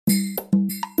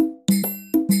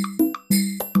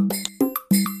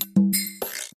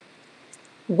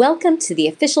Welcome to the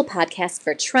official podcast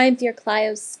for Triumvir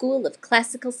Clio's School of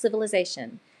Classical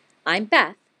Civilization. I'm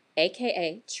Beth,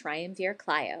 aka Triumvir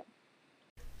Clio.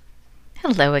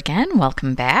 Hello again,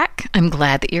 welcome back. I'm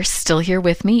glad that you're still here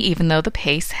with me, even though the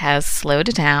pace has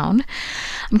slowed down.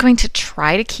 I'm going to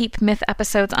try to keep myth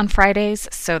episodes on Fridays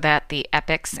so that the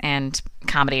epics and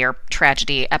comedy or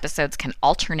tragedy episodes can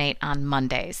alternate on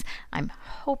Mondays. I'm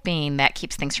hoping that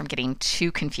keeps things from getting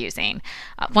too confusing.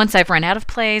 Once I've run out of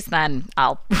plays, then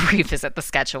I'll revisit the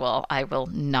schedule. I will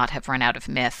not have run out of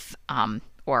myth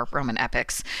or Roman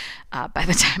epics by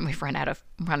the time we've run out of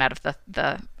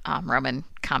the Roman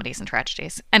comedies and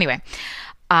tragedies. Anyway,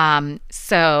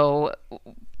 so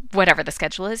whatever the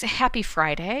schedule is, happy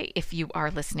Friday if you are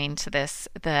listening to this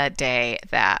the day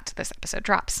that this episode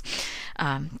drops.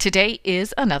 Today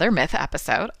is another myth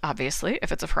episode, obviously,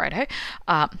 if it's a Friday.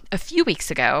 A few weeks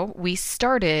ago, we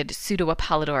started Pseudo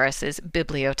Apollodorus'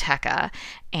 Bibliotheca,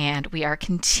 and we are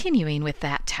continuing with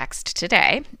that text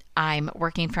today. I'm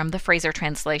working from the Fraser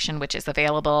translation, which is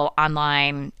available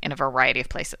online in a variety of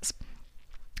places.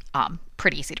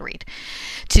 Pretty easy to read.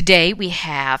 Today we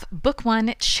have Book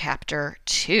 1, Chapter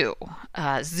 2.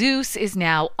 Zeus is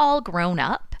now all grown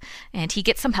up, and he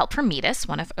gets some help from Metis,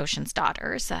 one of Ocean's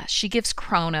daughters. She gives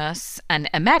Cronos an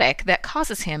emetic that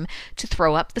causes him to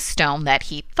throw up the stone that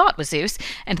he thought was Zeus,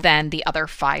 and then the other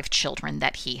 5 children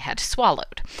that he had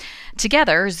swallowed.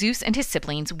 Together, Zeus and his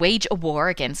siblings wage a war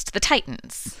against the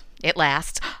Titans. It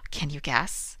lasts, can you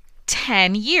guess?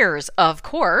 10 years, of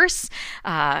course.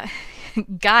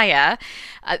 Gaia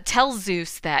tells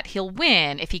Zeus that he'll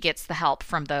win if he gets the help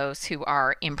from those who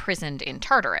are imprisoned in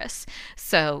Tartarus.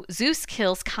 So Zeus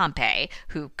kills Campe,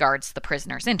 who guards the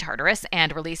prisoners in Tartarus,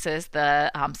 and releases the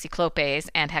Cyclopes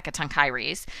and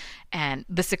Hecatonchires. And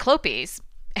the Cyclopes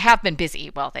have been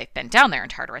busy. Well, they've been down there in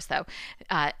Tartarus, though,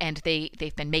 and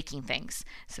they've been making things.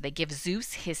 So they give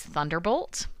Zeus his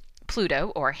thunderbolt,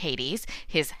 Pluto, or Hades,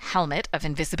 his helmet of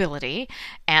invisibility,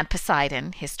 and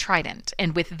Poseidon, his trident.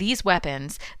 And with these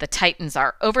weapons, the Titans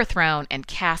are overthrown and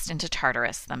cast into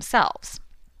Tartarus themselves.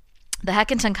 The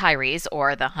Hecatonchires,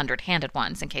 or the 100-handed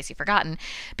ones, in case you've forgotten,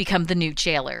 become the new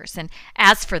jailers. And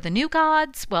as for the new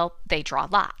gods, well, they draw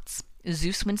lots.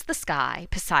 Zeus wins the sky,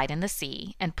 Poseidon the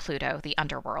sea, and Pluto the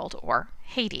underworld, or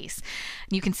Hades.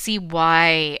 And you can see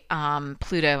why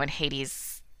Pluto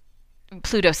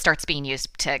starts being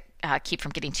used to keep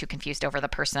from getting too confused over the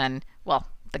person, well,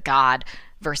 the god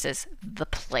versus the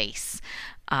place.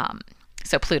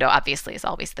 So Pluto obviously is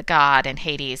always the god, and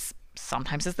Hades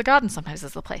sometimes is the god and sometimes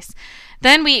is the place.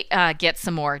 Then we get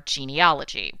some more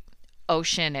genealogy.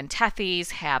 Ocean and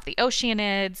Tethys have the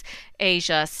Oceanids,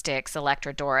 Asia, Styx,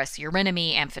 Electra, Doris,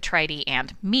 Eurynome, Amphitrite,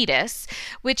 and Metis,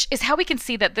 which is how we can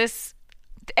see that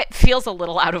it feels a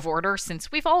little out of order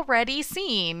since we've already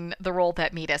seen the role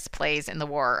that Metis plays in the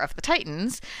War of the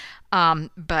Titans,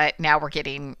 but now we're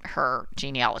getting her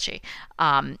genealogy.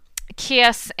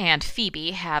 Chios and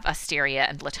Phoebe have Asteria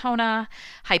and Latona.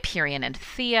 Hyperion and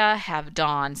Thea have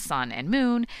Dawn, Sun, and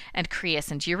Moon. And Creus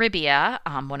and Eurybia,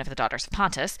 one of the daughters of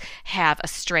Pontus, have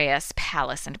Astraeus,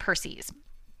 Pallas, and Perses.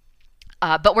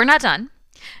 But we're not done.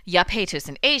 Iapetus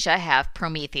and Asia have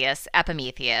Prometheus,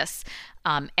 Epimetheus,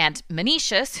 and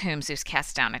Menetius, whom Zeus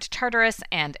casts down into Tartarus,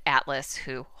 and Atlas,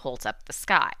 who holds up the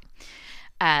sky.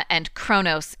 And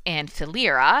Cronos and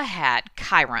Philyra had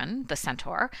Chiron, the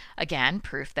centaur. Again,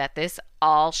 proof that this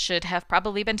all should have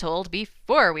probably been told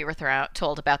before we were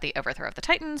told about the overthrow of the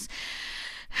Titans.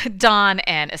 Dawn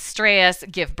and Astraeus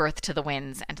give birth to the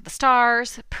winds and the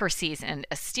stars. Perses and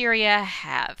Asteria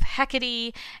have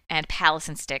Hecate, and Pallas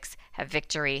and Styx have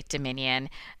victory, dominion,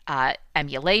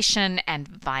 emulation, and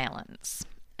violence.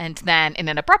 And then, in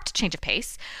an abrupt change of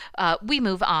pace, we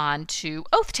move on to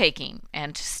oath-taking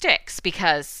and Styx,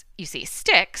 because, you see,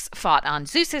 Styx fought on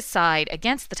Zeus's side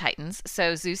against the Titans,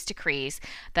 so Zeus decrees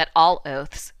that all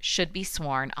oaths should be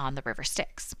sworn on the river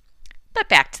Styx. But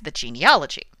back to the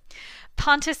genealogy.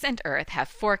 Pontus and Earth have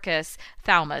Phorcys,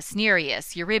 Thaumas,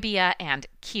 Nereus, Eurybia, and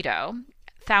Keto.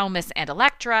 Thaumas and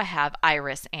Electra have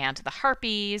Iris and the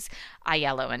Harpies,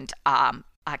 Aiello and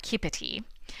Kipite.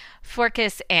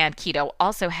 Phorcys and Keto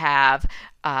also have,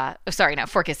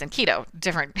 Phorcys and Keto,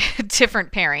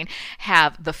 different pairing,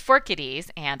 have the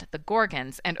Phorcides and the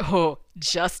Gorgons. And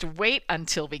just wait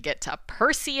until we get to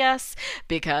Perseus,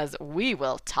 because we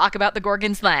will talk about the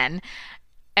Gorgons then.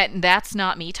 And that's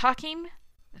not me talking,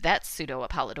 that's Pseudo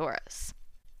Apollodorus.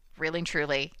 Really and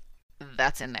truly,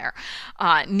 that's in there.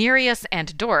 Nereus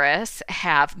and Doris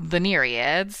have the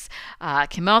Nereids,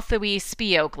 Chimothoe,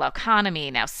 Spio,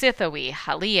 Glauconomy, Nausithoe,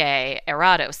 Haliae,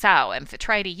 Erato, Sao,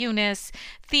 Amphitrite, Eunice,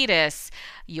 Thetis,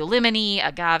 Eulimene,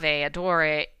 Agave,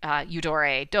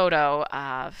 Eudore, Dodo,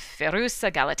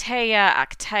 Ferusa, Galatea,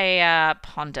 Actaea,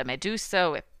 Ponda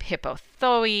Meduso,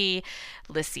 Hippothoe,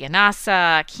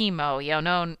 Lysianassa, Chemo,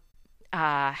 Ionon,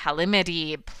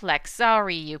 Halimede,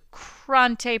 Plexauri,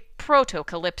 Eucronte,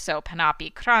 Protocalypso,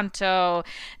 Panope, Cranto,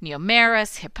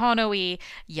 Neomeris, Hipponoe,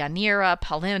 Yanira,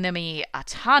 Polynomy,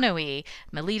 Atanoe,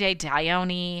 Melite,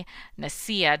 Dione,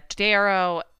 Nicaea,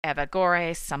 Darrow,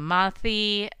 Evagore,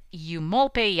 Samathi,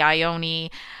 Eumolpe, Ione,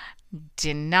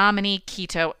 Dinomene,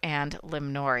 Quito, and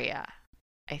Limnoria.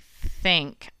 I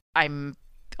think I'm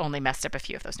only messed up a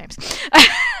few of those names.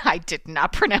 I did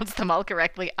not pronounce them all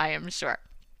correctly, I am sure.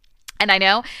 And I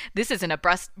know this is an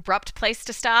abrupt place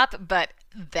to stop, but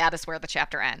that is where the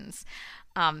chapter ends.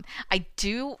 I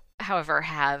do, however,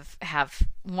 have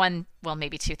one, well,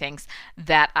 maybe two things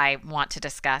that I want to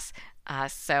discuss.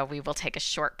 So we will take a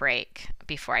short break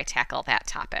before I tackle that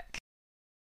topic.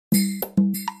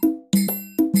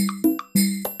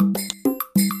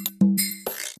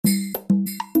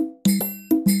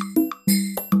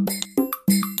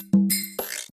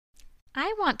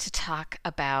 I want to talk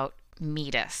about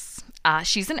Metis.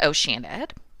 She's an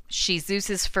Oceanid. She's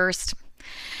Zeus's first,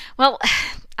 well,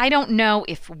 I don't know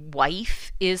if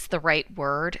wife is the right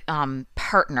word.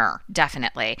 Partner,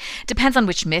 definitely. Depends on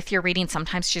which myth you're reading.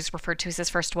 Sometimes she's referred to as his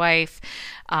first wife.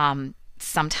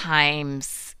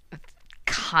 Sometimes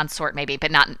consort maybe,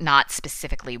 but not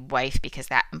specifically wife, because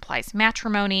that implies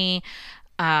matrimony.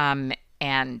 And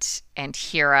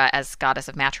Hera, as goddess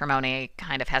of matrimony,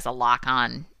 kind of has a lock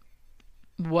on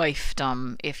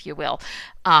wifedom, if you will.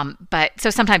 But so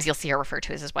sometimes you'll see her referred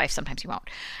to as his wife, sometimes you won't.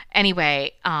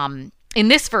 Anyway, in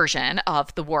this version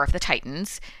of the War of the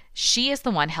Titans, she is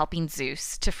the one helping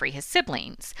Zeus to free his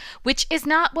siblings, which is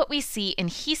not what we see in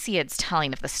Hesiod's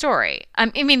telling of the story.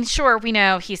 I mean, sure, we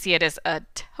know Hesiod is a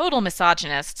total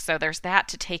misogynist, so there's that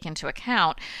to take into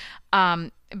account.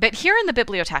 But here in the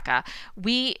Bibliotheca,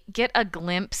 we get a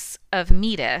glimpse of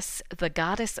Metis, the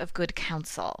goddess of good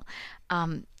counsel,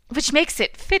 which makes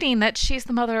it fitting that she's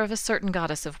the mother of a certain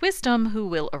goddess of wisdom who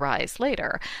will arise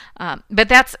later. But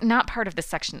that's not part of this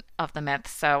section of the myth,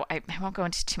 so I won't go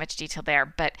into too much detail there.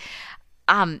 But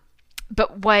it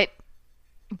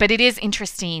is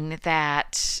interesting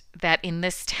that in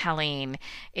this telling,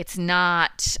 it's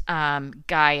not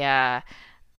Gaia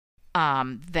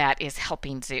that is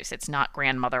helping Zeus. It's not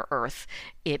Grandmother Earth.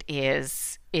 It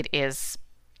is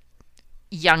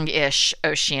youngish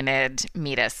Oceanid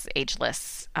Metis,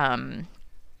 ageless,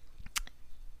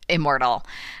 immortal,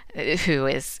 who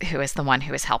is the one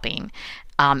who is helping,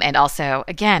 and also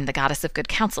again the goddess of good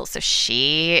counsel. So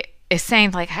she is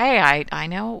saying like, hey, I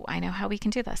know how we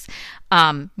can do this.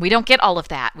 We don't get all of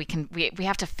that. We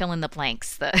have to fill in the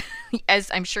blanks.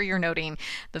 As I'm sure you're noting,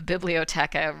 the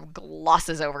Bibliotheca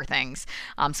glosses over things.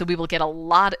 So we will get a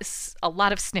lot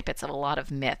of snippets of a lot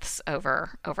of myths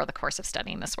over the course of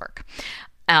studying this work.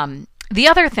 The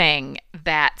other thing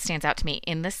that stands out to me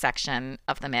in this section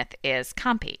of the myth is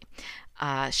Campi.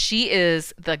 She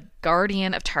is the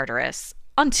guardian of Tartarus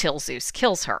until Zeus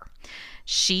kills her.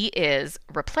 She is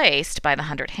replaced by the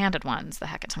 100-handed ones, the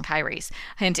Hecatonchires,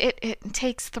 and it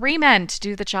takes 3 men to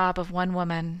do the job of 1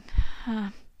 woman.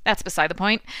 That's beside the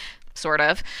point, sort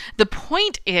of. The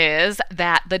point is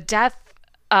that in the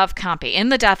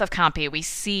death of Campi, we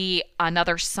see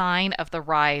another sign of the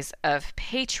rise of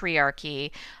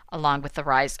patriarchy along with the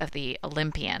rise of the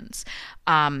Olympians.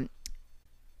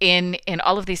 In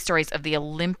all of these stories of the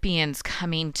Olympians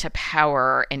coming to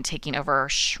power and taking over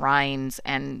shrines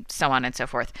and so on and so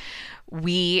forth,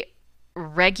 we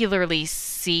regularly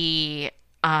see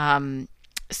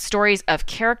stories of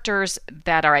characters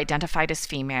that are identified as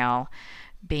female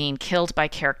being killed by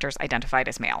characters identified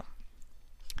as male.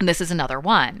 And this is another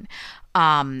one.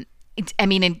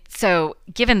 So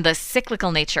given the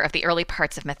cyclical nature of the early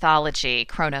parts of mythology,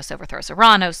 Kronos overthrows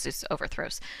Uranus, Zeus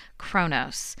overthrows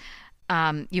Kronos.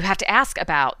 You have to ask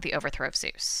about the overthrow of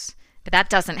Zeus. But that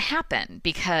doesn't happen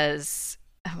because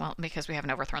we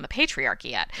haven't overthrown the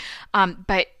patriarchy yet.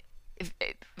 But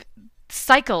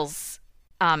cycles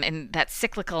and that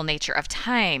cyclical nature of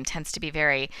time tends to be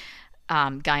very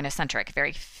gynocentric,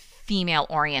 very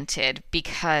female-oriented,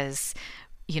 because,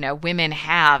 women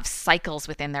have cycles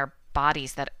within their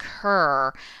bodies that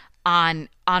occur on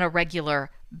a regular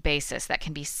basis that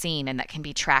can be seen and that can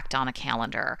be tracked on a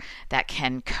calendar, that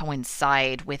can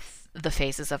coincide with the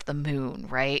phases of the moon,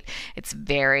 right? It's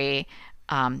very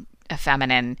a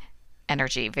feminine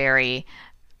energy, very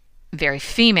very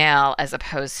female as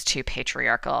opposed to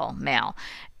patriarchal male.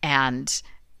 And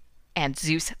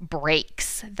Zeus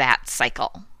breaks that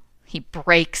cycle. He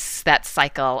breaks that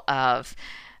cycle of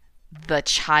the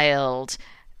child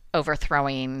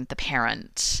overthrowing the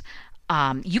parent.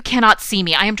 You cannot see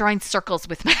me. I am drawing circles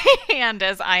with my hand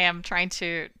as I am trying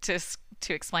to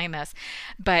explain this.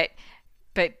 But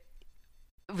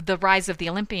the rise of the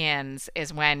Olympians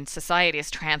is when society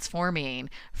is transforming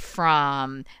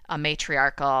from a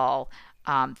matriarchal,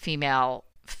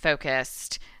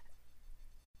 female-focused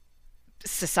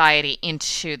society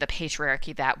into the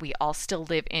patriarchy that we all still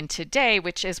live in today,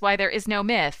 which is why there is no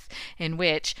myth in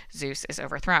which Zeus is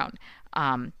overthrown.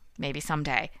 Maybe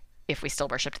someday, if we still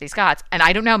worshiped these gods. And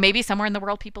I don't know, maybe somewhere in the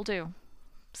world people do.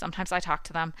 Sometimes I talk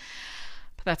to them,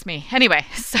 but that's me. Anyway,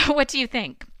 so what do you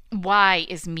think? Why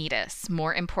is Metis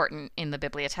more important in the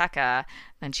Bibliotheca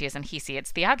than she is in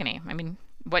Hesiod's Theogony? I mean,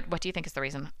 what do you think is the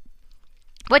reason?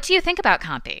 What do you think about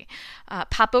Compi?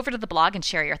 Pop over to the blog and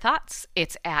share your thoughts.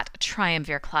 It's at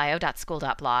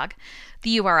triumvirclio.school.blog.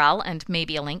 The URL and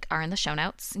maybe a link are in the show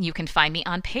notes. You can find me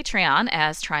on Patreon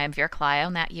as Triumvirclio,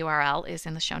 and that URL is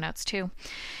in the show notes too.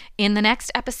 In the next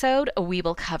episode, we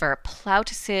will cover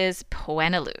Plautus's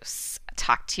Poenalus.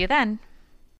 Talk to you then.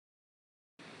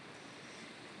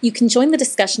 You can join the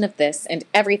discussion of this and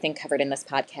everything covered in this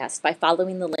podcast by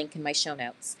following the link in my show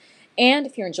notes. And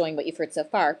if you're enjoying what you've heard so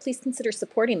far, please consider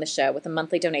supporting the show with a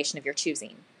monthly donation of your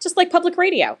choosing, just like public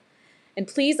radio. And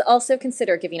please also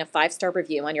consider giving a 5-star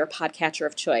review on your podcatcher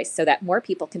of choice so that more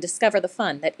people can discover the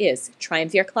fun that is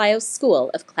Triumvirclio's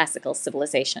School of Classical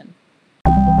Civilization.